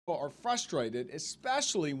are frustrated,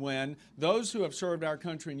 especially when those who have served our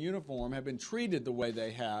country in uniform have been treated the way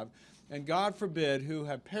they have, and God forbid, who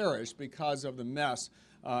have perished because of the mess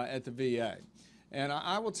at the VA. And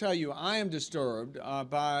I will tell you, I am disturbed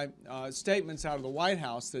by statements out of the White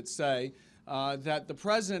House that say that the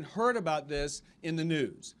president heard about this in the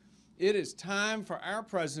news. It is time for our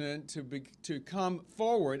president to come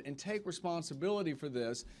forward and take responsibility for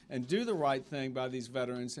this and do the right thing by these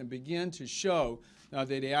veterans and begin to show that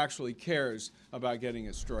he actually cares about getting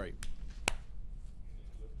it straight.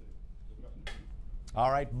 All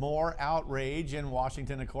right, more outrage in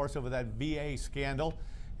Washington, of course, over that VA scandal.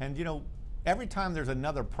 And, you know, every time there's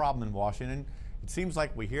another problem in Washington, it seems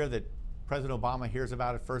like we hear that President Obama hears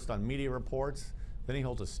about it first on media reports. Then he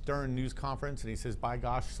holds a stern news conference and he says, by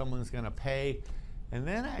gosh, someone's going to pay. And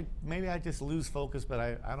then maybe I just lose focus, but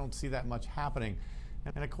I don't see that much happening.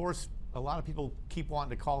 And of course, a lot of people keep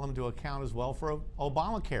wanting to call him to account as well for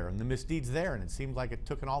Obamacare and the misdeeds there. And it seemed like it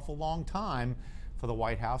took an awful long time for the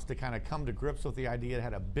White House to kind of come to grips with the idea it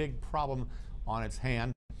had a big problem on its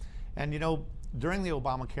hand. And you know, during the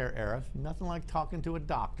Obamacare era, nothing like talking to a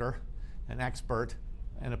doctor, an expert,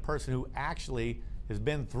 and a person who actually has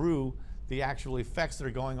been through the actual effects that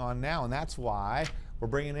are going on now. And that's why we're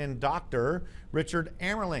bringing in Dr. Richard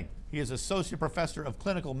Amerling. He is Associate Professor of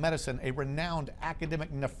Clinical Medicine, a renowned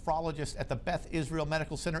academic nephrologist at the Beth Israel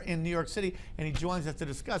Medical Center in New York City, and he joins us to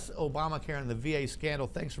discuss Obamacare and the VA scandal.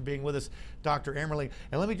 Thanks for being with us, Dr. Amerling.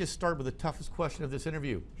 And let me just start with the toughest question of this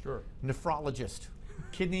interview. Sure. Nephrologist.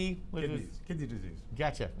 Kidney disease.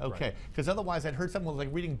 Gotcha. Okay. Because otherwise, I'd heard someone like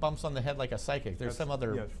reading bumps on the head like a psychic. There's some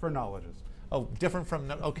other. Yes, phrenologist. Oh, different from.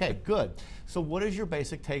 Okay, good. So, what is your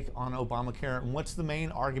basic take on Obamacare, and what's the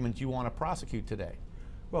main argument you want to prosecute today?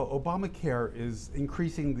 Well, Obamacare is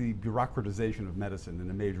increasing the bureaucratization of medicine in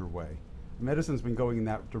a major way. Medicine's been going in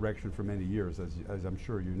that direction for many years, as I'm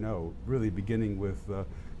sure you know, really beginning with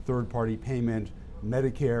third-party payment,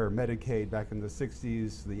 Medicare, Medicaid back in the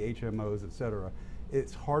 60s, the HMOs, et cetera.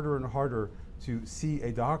 It's harder and harder to see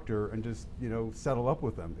a doctor and just, you know, settle up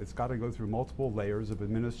with them. It's got to go through multiple layers of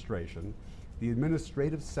administration. The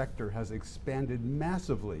administrative sector has expanded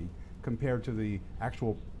massively compared to the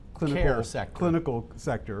actual clinical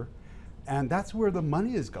sector. And that's where the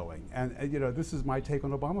money is going. And you know, this is my take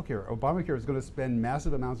on Obamacare. Obamacare is going to spend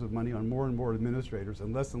massive amounts of money on more and more administrators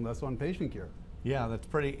and less on patient care. Yeah, that's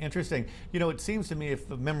pretty interesting. You know, it seems to me, if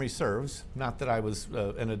memory serves, not that I was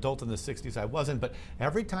an adult in the 60s, I wasn't, but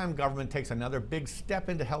every time government takes another big step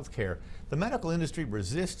into healthcare, the medical industry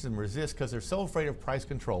resists and resists because they're so afraid of price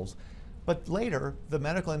controls. But later, the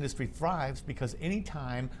medical industry thrives because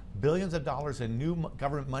anytime billions of dollars in new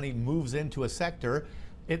government money moves into a sector,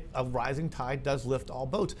 a rising tide does lift all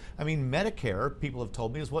boats. I mean, Medicare, people have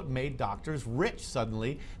told me, is what made doctors rich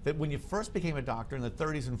suddenly. That when you first became a doctor in the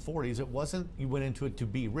 30s and 40s, it wasn't you went into it to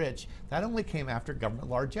be rich. That only came after government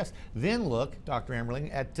largesse. Then look, Dr.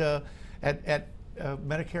 Amerling, at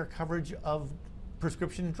Medicare coverage of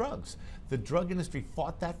prescription drugs. The drug industry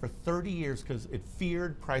fought that for 30 years because it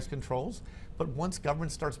feared price controls. But once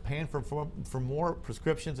government starts paying for more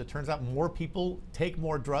prescriptions, it turns out more people take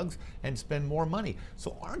more drugs and spend more money.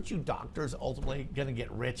 So aren't you doctors ultimately going to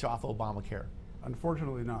get rich off Obamacare?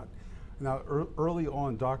 Unfortunately not. Now, early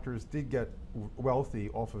on, doctors did get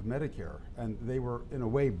wealthy off of Medicare, and they were, in a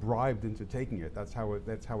way, bribed into taking it. That's how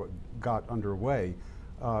it got underway.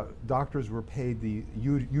 Doctors were paid the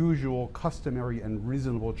usual, customary, and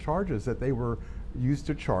reasonable charges that they were used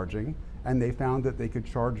to charging, and they found that they could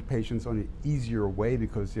charge patients on an easier way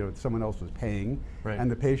because, you know, someone else was paying, right,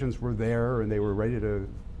 and the patients were there and they were ready to,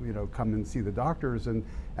 you know, come and see the doctors, and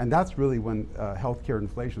that's really when healthcare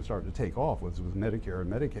inflation started to take off, was Medicare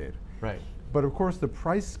and Medicaid. Right. But of course, the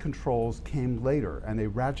price controls came later, and they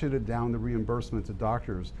ratcheted down the reimbursement to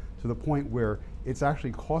doctors to the point where it's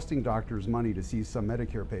actually costing doctors money to see some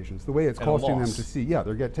Medicare patients. The way it's costing them to see, yeah,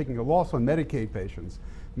 they're taking a loss on Medicaid patients.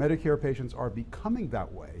 Medicare patients are becoming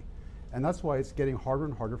that way. And that's why it's getting harder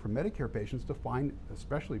and harder for Medicare patients to find,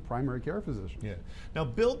 especially primary care physicians. Yeah. Now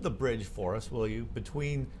build the bridge for us, will you,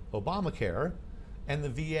 between Obamacare and the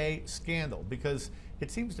VA scandal, because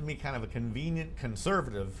it seems to me kind of a convenient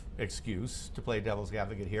conservative excuse, to play devil's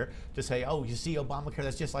advocate here, to say, oh, you see Obamacare,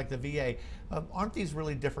 that's just like the VA. Aren't these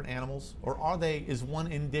really different animals, or is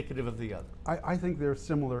one indicative of the other? I think they're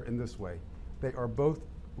similar in this way. They are both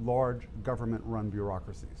large government-run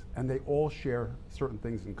bureaucracies, and they all share certain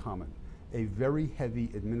things in common. A very heavy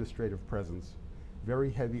administrative presence,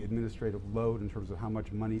 very heavy administrative load in terms of how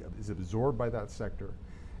much money is absorbed by that sector,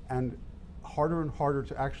 and harder and harder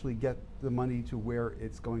to actually get the money to where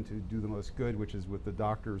it's going to do the most good, which is with the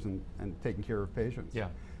doctors and taking care of patients. Yeah.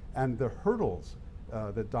 And the hurdles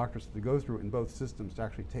that doctors have to go through in both systems to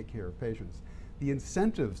actually take care of patients. The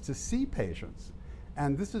incentives to see patients,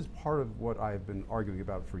 and this is part of what I've been arguing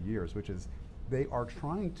about for years, which is they are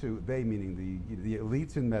trying to, they meaning the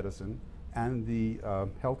elites in medicine and the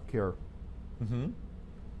healthcare,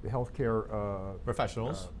 the healthcare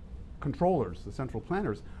professionals, controllers, the central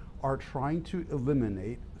planners, are trying to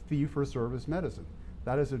eliminate fee-for-service medicine.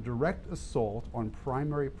 That is a direct assault on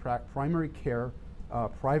primary care,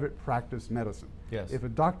 private practice medicine. Yes. If a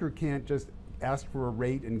doctor can't just ask for a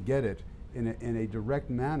rate and get it in a direct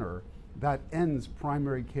manner, that ends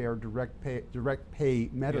primary care direct pay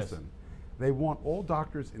medicine. Yes. They want all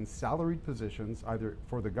doctors in salaried positions, either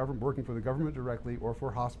for the government, working for the government directly, or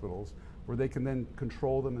for hospitals, where they can then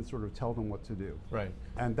control them and sort of tell them what to do. Right.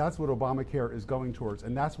 And that's what Obamacare is going towards,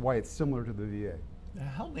 and that's why it's similar to the VA. Now,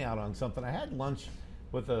 help me out on something. I had lunch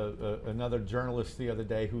with another journalist the other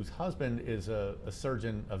day whose husband is a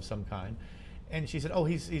surgeon of some kind. And she said, oh,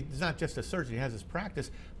 he's not just a surgeon, he has his practice,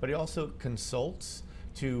 but he also consults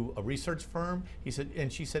to a research firm. He said,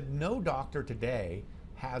 and she said, no doctor today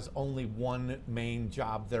has only one main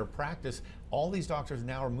job, their practice. All these doctors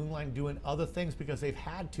now are moonlighting doing other things because they've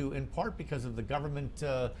had to, in part because of the government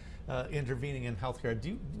intervening in healthcare. Do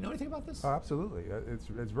you know anything about this? Absolutely,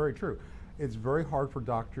 it's very true. It's very hard for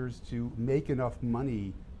doctors to make enough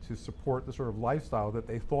money to support the sort of lifestyle that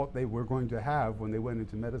they thought they were going to have when they went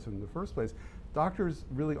into medicine in the first place. Doctors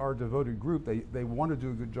really are a devoted group. They want to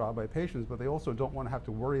do a good job by patients, but they also don't want to have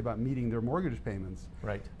to worry about meeting their mortgage payments.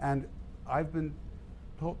 Right. And I've been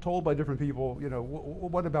told by different people, you know,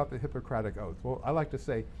 what about the Hippocratic Oath? Well, I like to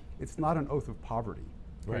say it's not an oath of poverty.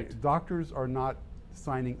 Right. Doctors are not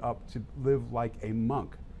signing up to live like a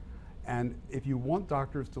monk. And if you want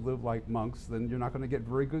doctors to live like monks, then you're not going to get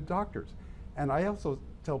very good doctors. And I also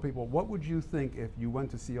tell people, what would you think if you went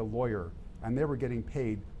to see a lawyer and they were getting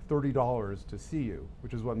paid $30 to see you,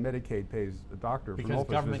 which is what Medicaid pays a doctor for an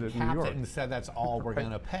office government visit in New capped York. it and said that's all we're going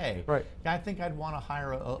to pay. Right. I think I'd want to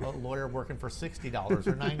hire a lawyer working for $60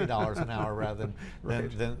 or $90 an hour rather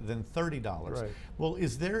than $30. Right. Well,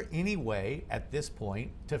 is there any way at this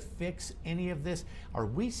point to fix any of this? Are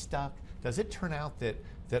we stuck? Does it turn out that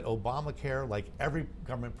Obamacare, like every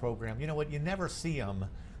government program, you know what, you never see them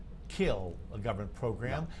kill a government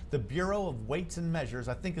program. No. The Bureau of Weights and Measures,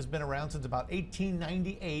 I think, has been around since about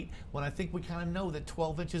 1898, when I think we kind of know that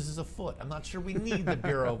 12 inches is a foot. I'm not sure we need the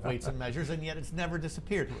Bureau of Weights and Measures, and yet it's never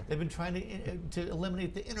disappeared. They've been trying to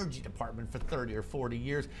eliminate the Energy Department for 30 or 40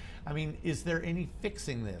 years. I mean, is there any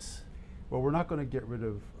fixing this? Well, we're not going to get rid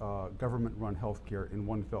of government-run healthcare in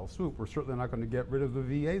one fell swoop. We're certainly not going to get rid of the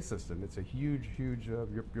VA system. It's a huge, huge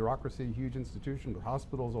bureaucracy, huge institution with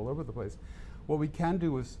hospitals all over the place. What we can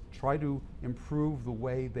do is try to improve the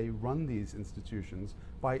way they run these institutions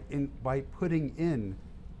by putting in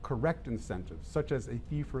correct incentives, such as a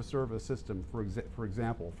fee-for-service system, for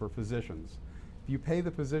example, for physicians. If you pay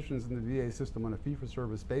the physicians in the VA system on a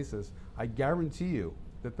fee-for-service basis, I guarantee you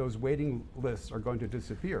that those waiting lists are going to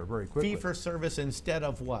disappear very quickly. Fee for service instead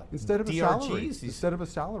of what? Instead of DRGs? a salary. Instead of a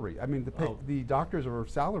salary. I mean, the doctors are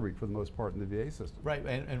salaried for the most part in the VA system. Right,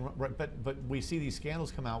 but we see these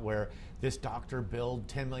scandals come out where this doctor billed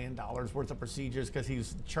 $10 million worth of procedures because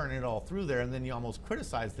he's churning it all through there, and then you almost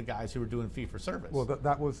criticize the guys who were doing fee for service. Well,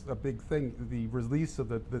 that was a big thing. The release of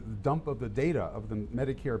the dump of the data, of the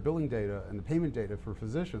Medicare billing data and the payment data for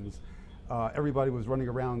physicians. Everybody was running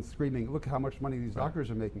around screaming, look how much money these doctors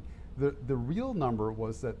are making. The real number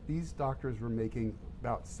was that these doctors were making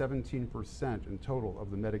about 17% in total of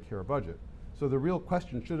the Medicare budget. So the real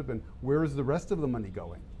question should have been, where is the rest of the money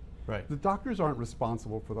going? Right. The doctors aren't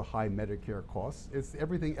responsible for the high Medicare costs. It's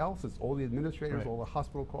everything else. It's all the administrators, right, all the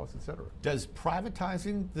hospital costs, et cetera. Does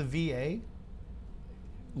privatizing the VA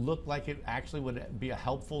look like it actually would be a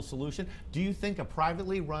helpful solution? Do you think a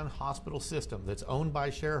privately run hospital system that's owned by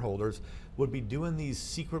shareholders would be doing these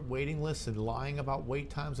secret waiting lists and lying about wait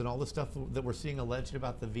times and all the stuff that we're seeing alleged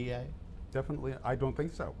about the VA? Definitely, I don't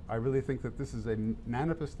think so. I really think that this is a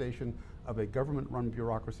manifestation of a government-run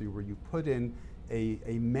bureaucracy where you put in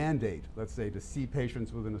a mandate, let's say, to see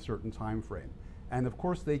patients within a certain time frame. And of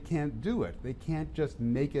course they can't do it. They can't just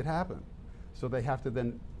make it happen. So they have to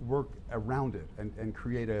then work around it and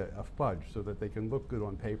create a fudge so that they can look good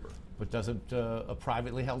on paper. But doesn't a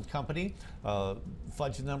privately held company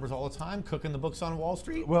fudge the numbers all the time, cooking the books on Wall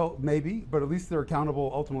Street? Well, maybe, but at least they're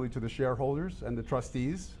accountable ultimately to the shareholders and the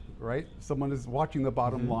trustees, right? Someone is watching the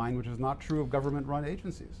bottom line, which is not true of government-run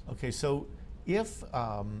agencies. Okay, so if,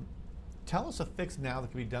 tell us a fix now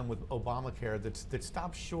that can be done with Obamacare that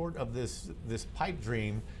stops short of this pipe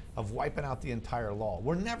dream of wiping out the entire law.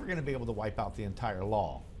 We're never going to be able to wipe out the entire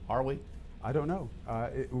law, are we? I don't know.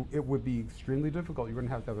 It would be extremely difficult. You're going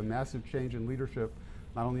to have a massive change in leadership,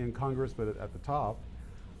 not only in Congress, but at the top.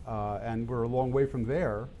 And we're a long way from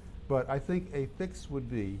there. But I think a fix would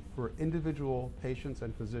be for individual patients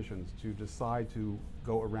and physicians to decide to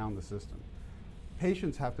go around the system.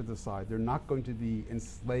 Patients have to decide. They're not going to be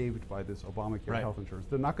enslaved by this Obamacare health insurance.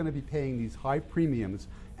 They're not going to be paying these high premiums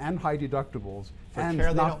and high deductibles for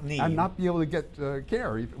care they don't need, and not be able to get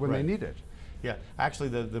care when they need it. Yeah, actually,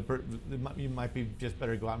 you might be just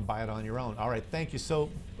better go out and buy it on your own. All right, thank you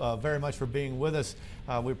so very much for being with us.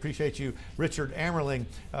 We appreciate you, Richard Amerling,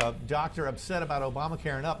 doctor upset about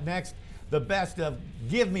Obamacare. And up next, the best of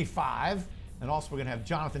Give Me Five. And also, we're going to have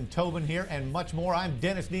Jonathan Tobin here and much more. I'm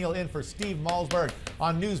Dennis Neal in for Steve Malzberg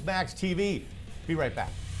on Newsmax TV. Be right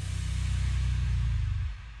back.